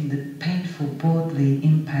 indicating the painful bodily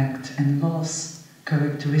impact and loss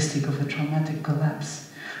characteristic of a traumatic collapse.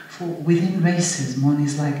 For within racism, one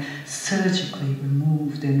is like surgically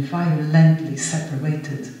removed and violently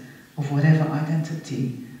separated of whatever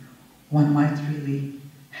identity one might really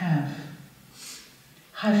have.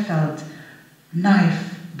 I felt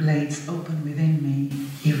knife blades open within me,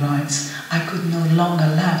 he writes. I could no longer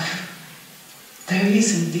laugh. There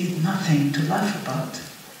is indeed nothing to laugh about,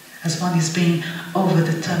 as one is being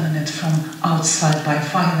overdetermined from outside by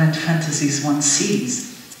violent fantasies one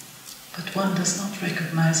sees, but one does not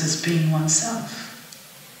recognize as being oneself.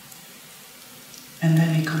 And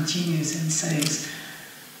then he continues and says,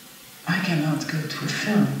 I cannot go to a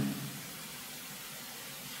film.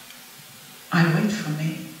 I wait for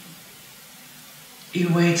me. He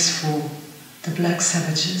waits for the black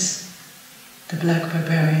savages, the black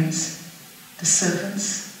barbarians, the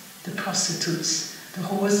servants, the prostitutes, the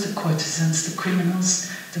whores, the courtesans, the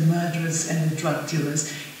criminals, the murderers, and the drug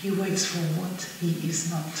dealers. He waits for what he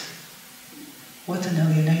is not. What an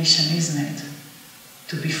alienation, isn't it?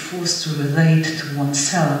 To be forced to relate to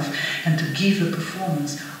oneself and to give a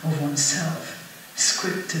performance of oneself,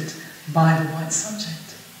 scripted by the white subject.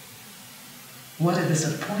 What a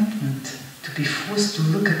disappointment to be forced to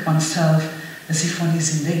look at oneself as if one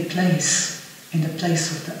is in their place, in the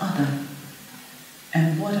place of the other.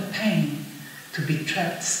 And what a pain to be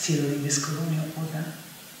trapped still in this colonial order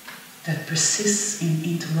that persists in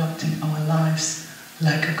interrupting our lives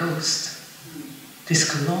like a ghost. This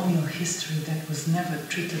colonial history that was never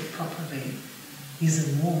treated properly is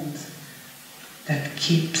a wound that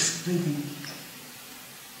keeps bleeding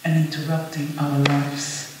and interrupting our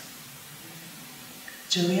lives.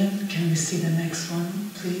 Julian, can we see the next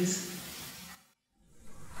one, please?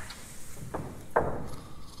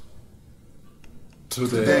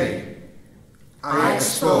 Today, I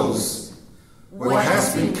expose what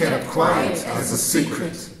has been kept quiet as a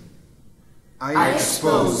secret, I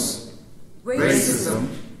expose racism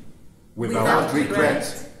without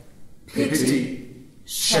regret, pity,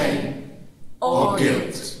 shame, or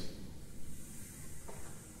guilt.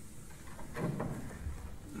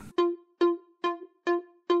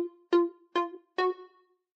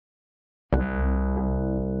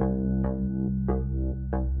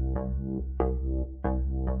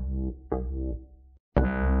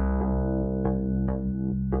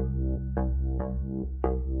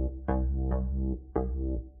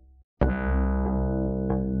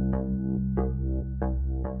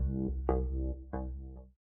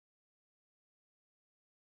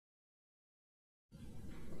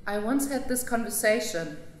 I once had this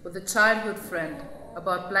conversation with a childhood friend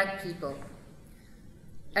about black people.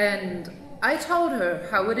 And I told her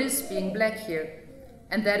how it is being black here,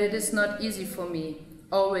 and that it is not easy for me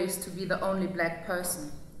always to be the only black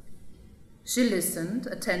person. She listened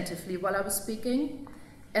attentively while I was speaking,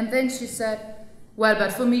 and then she said, "Well,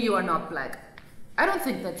 but for me you are not black. I don't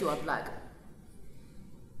think that you are black."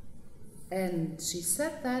 And she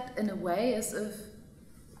said that in a way as if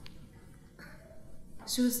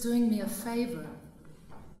she was doing me a favor.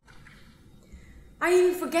 I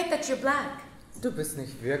even forget that you're black. Du bist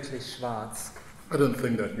nicht wirklich schwarz. I don't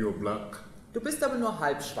think that you're black. Du bist aber nur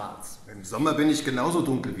halb schwarz. Im Sommer bin ich genauso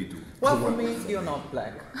dunkel wie du. Well, for me, you're not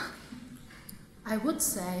black. I would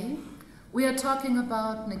say we are talking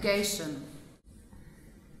about negation.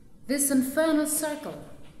 This infernal circle.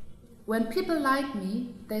 When people like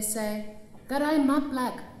me, they say that I am not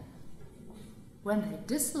black. When they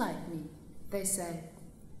dislike me, they say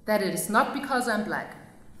that it is not because I'm black.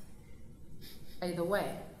 Either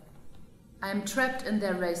way, I am trapped in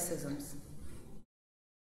their racisms.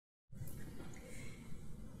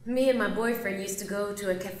 Me and my boyfriend used to go to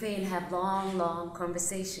a cafe and have long, long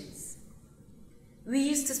conversations. We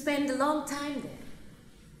used to spend a long time there.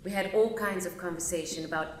 We had all kinds of conversation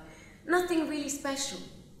about nothing really special.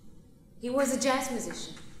 He was a jazz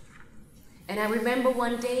musician. And I remember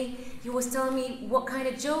one day he was telling me what kind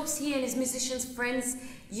of jokes he and his musicians friends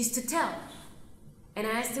used to tell. And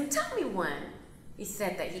I asked him, "Tell me one." He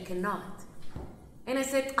said that he cannot. And I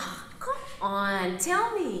said, "Oh, come on,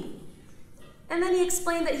 tell me." And then he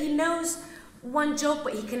explained that he knows one joke,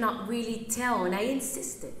 but he cannot really tell. And I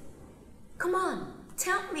insisted, "Come on,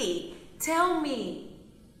 tell me, tell me."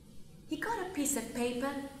 He got a piece of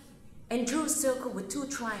paper and drew a circle with 2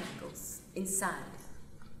 triangles inside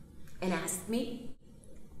and asked me,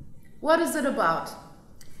 What is it about?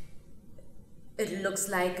 "It looks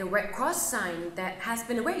like a Red Cross sign that has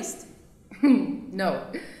been erased."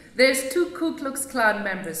 No. There's 2 Ku Klux Klan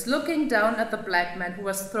members looking down at the black man who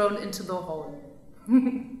was thrown into the hole.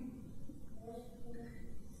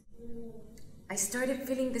 I started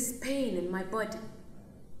feeling this pain in my body,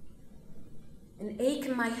 an ache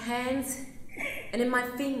in my hands and in my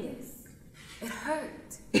fingers. It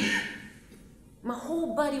hurt. My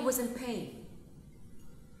whole body was in pain.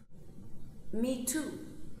 Me too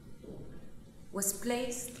was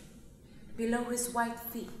placed below his white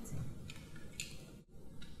feet.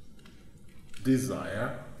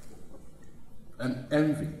 Desire and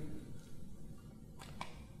envy.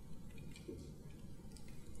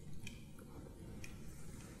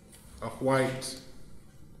 A white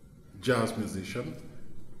jazz musician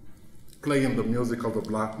playing the music of the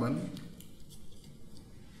black man,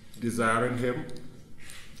 desiring him,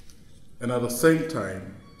 and at the same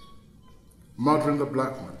time murdering the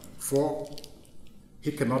black man, for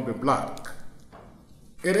he cannot be black.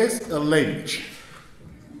 It is a lynch.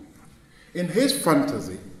 In his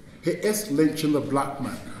fantasy, he is lynching the black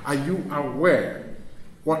man. Are you aware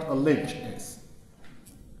what a lynch is?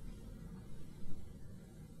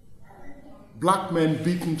 Black men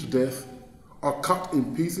beaten to death or cut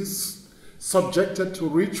in pieces, subjected to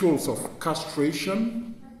rituals of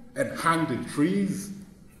castration and hanged in trees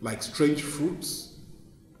like strange fruits.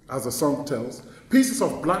 As the song tells, pieces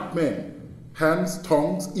of black men, hands,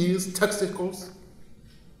 tongues, ears, testicles,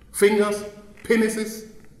 fingers, penises,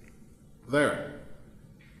 there,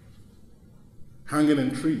 hanging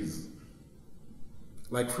in trees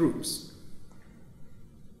like fruits.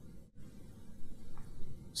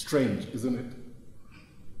 Strange, isn't it?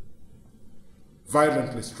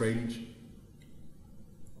 Violently strange.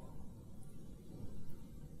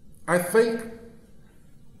 I think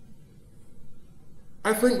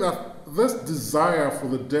that this desire for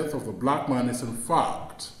the death of the black man is in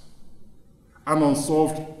fact an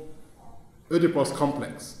unsolved Oedipus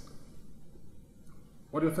complex.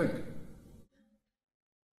 What do you think?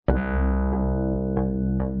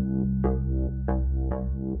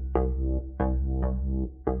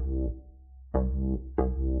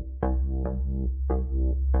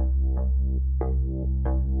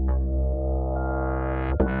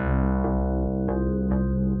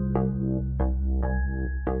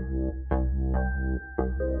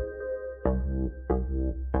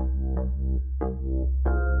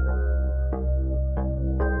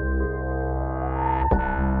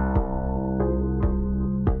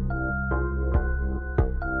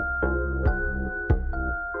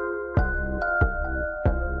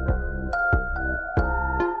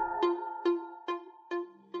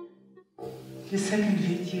 The second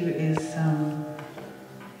video is,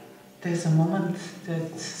 there's a moment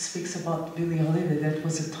that speaks about Billie Holiday. That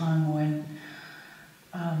was a time when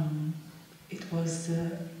it was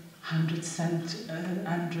the 100th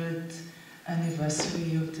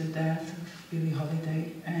anniversary of the death of Billie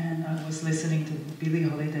Holiday, and I was listening to Billie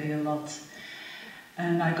Holiday a lot,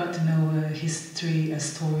 and I got to know her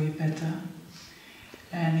story better.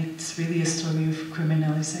 And it's really a story of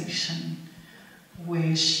criminalization,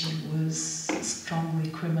 where she was strongly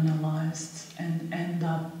criminalized and ended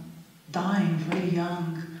up dying very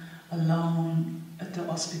young, alone at the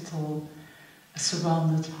hospital,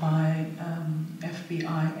 surrounded by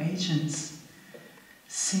FBI agents,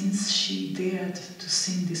 since she dared to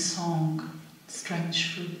sing this song,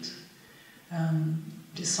 Strange Fruit.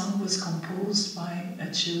 The song was composed by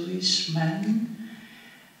a Jewish man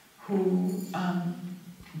who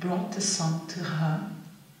brought the song to her,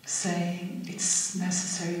 saying it's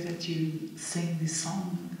necessary that you sing this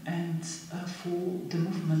song and for the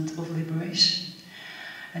movement of liberation.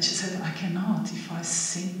 And she said, I cannot. If I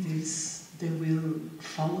sing this, they will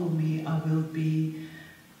follow me. I will be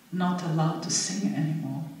not allowed to sing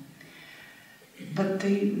anymore. But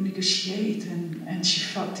they negotiate, and she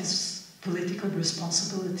felt this political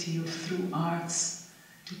responsibility of, through arts,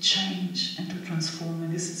 to change and to transform.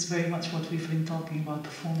 And this is very much what we've been talking about,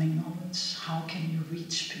 performing knowledge. How can you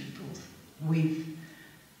reach people with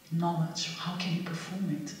knowledge? How can you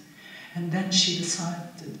perform it? And then she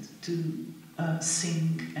decided to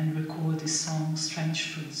sing and record this song,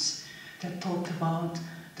 Strange Fruits, that talked about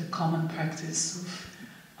the common practice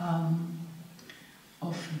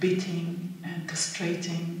of beating and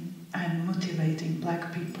castrating and mutilating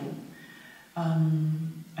black people.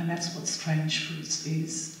 And that's what Strange Fruits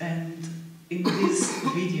is. And in this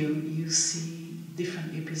video you see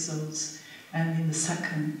different episodes, and in the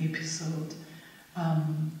second episode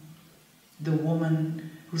the woman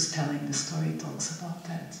who's telling the story talks about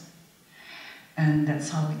that. And that's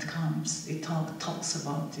how it comes. It talks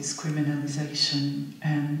about this criminalization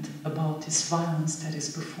and about this violence that is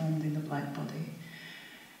performed in the black body,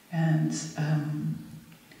 and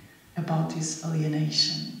about this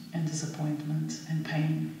alienation and disappointment and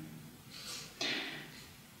pain.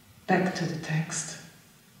 Back to the text.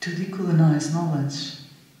 To decolonize knowledge,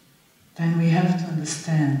 then we have to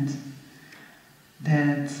understand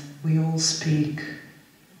that we all speak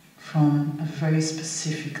from a very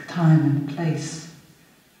specific time and place,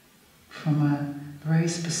 from a very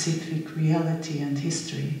specific reality and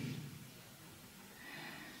history.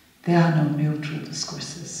 There are no neutral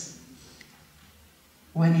discourses.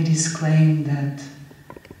 When it is claimed that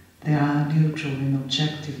there are neutral and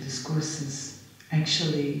objective discourses,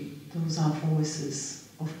 actually those are voices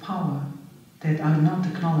of power that are not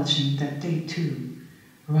acknowledging that they too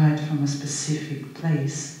write from a specific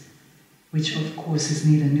place, which of course is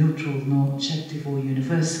neither neutral nor objective or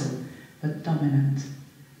universal, but dominant.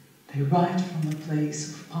 They write from a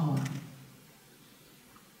place of power.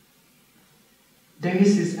 There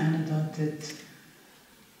is this anecdote that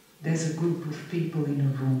there's a group of people in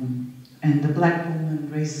a room, and the black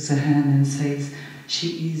woman raises her hand and says,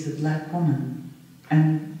 she is a black woman.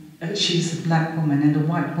 And she's a black woman, and the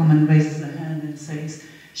white woman raises her hand and says,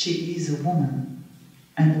 she is a woman.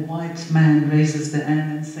 And the white man raises the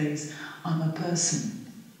hand and says, I'm a person.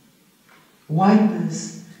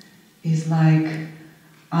 Whiteness is like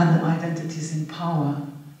other identities in power,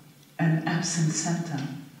 an absent center.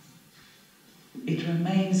 It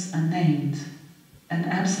remains unnamed, an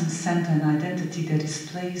absent center, an identity that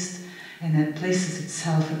is placed and that places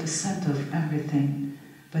itself at the center of everything,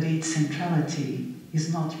 but its centrality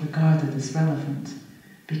is not regarded as relevant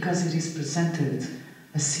because it is presented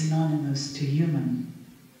as synonymous to human.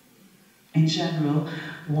 In general,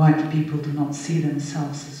 white people do not see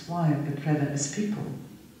themselves as white, but rather as people.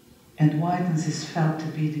 And whiteness is felt to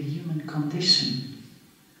be the human condition.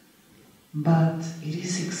 But it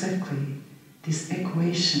is exactly this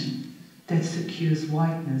equation that secures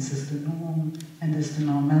whiteness as the norm and as the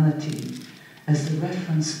normality, as the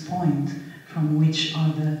reference point from which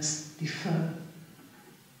others differ.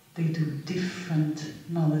 They do different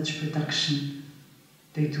knowledge production.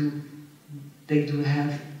 They do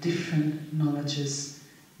have different knowledges,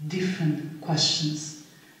 different questions,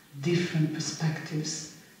 different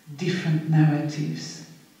perspectives, different narratives.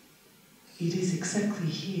 It is exactly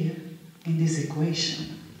here, in this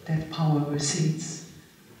equation, that power resides.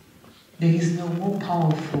 There is no more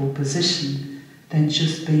powerful position than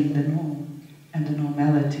just being the norm and the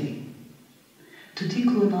normality. To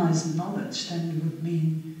decolonize knowledge then would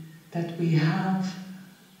mean that we have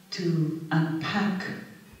to unpack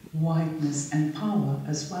whiteness and power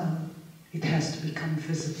as well. It has to become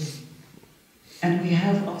visible. And we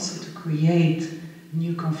have also to create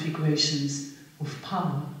new configurations of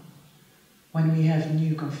power. When we have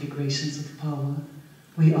new configurations of power,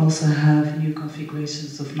 we also have new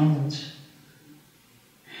configurations of knowledge.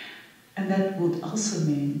 And that would also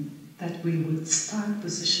mean that we would start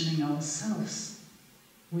positioning ourselves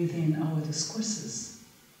within our discourses.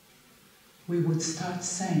 We would start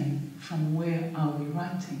saying from where are we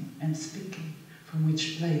writing and speaking, from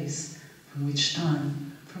which place, from which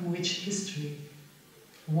time, from which history,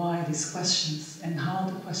 why these questions and how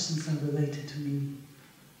the questions are related to me.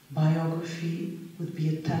 Biography would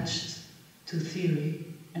be attached to theory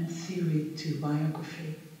and theory to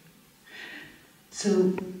biography.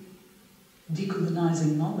 So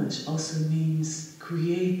decolonizing knowledge also means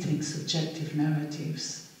creating subjective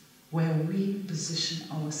narratives where we position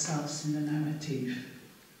ourselves in the narrative.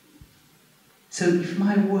 So if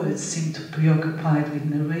my words seem to preoccupy with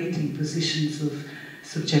narrating positions of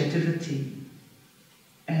subjectivity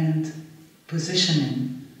and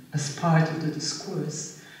positioning as part of the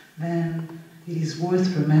discourse, then it is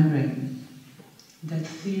worth remembering that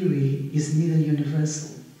theory is neither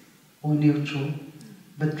universal or neutral,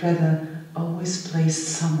 but rather always placed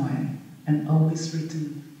somewhere and always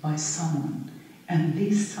written by someone. And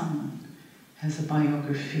this someone has a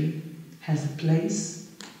biography, has a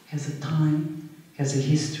place, has a time, has a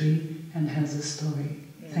history, and has a story.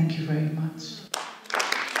 Thank you very much.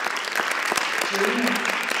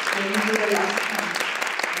 Can you do the last one?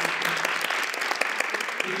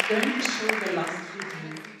 It's going to show the last video,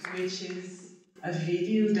 which is a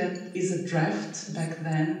video that is a draft back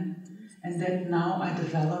then, and that now I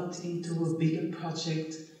developed into a bigger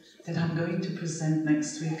project that I'm going to present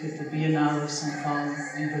next week at the Biennale of São Paulo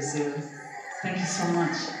in Brazil. Thank you so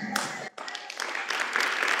much.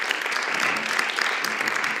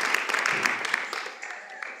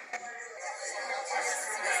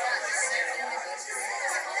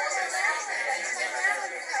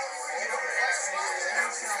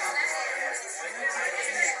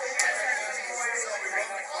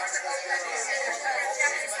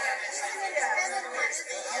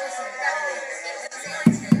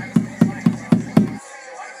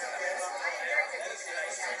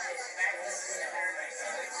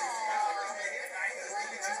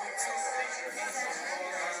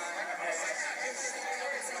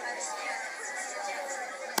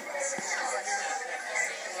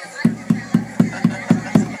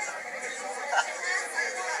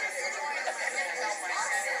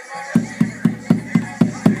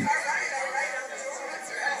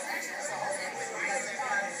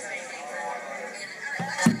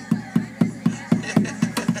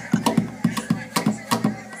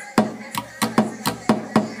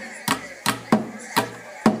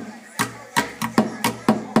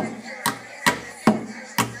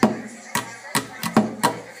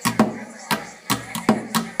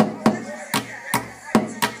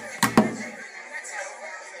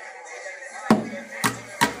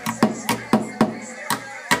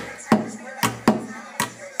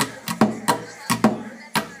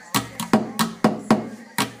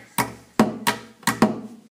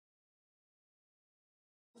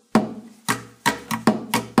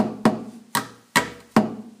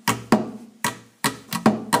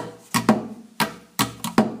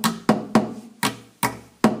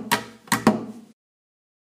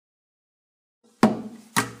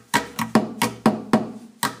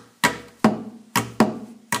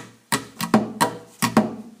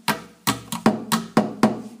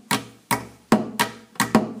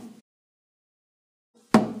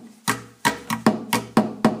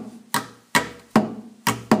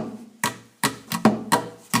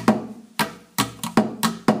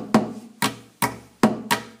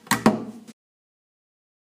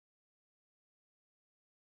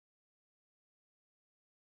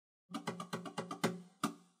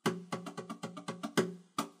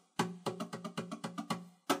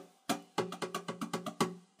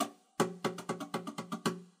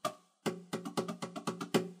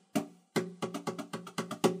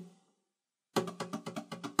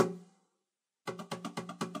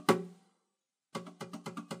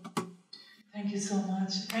 Thank you so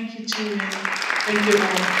much. Thank you, Julie. Thank you all.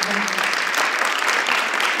 Thank you.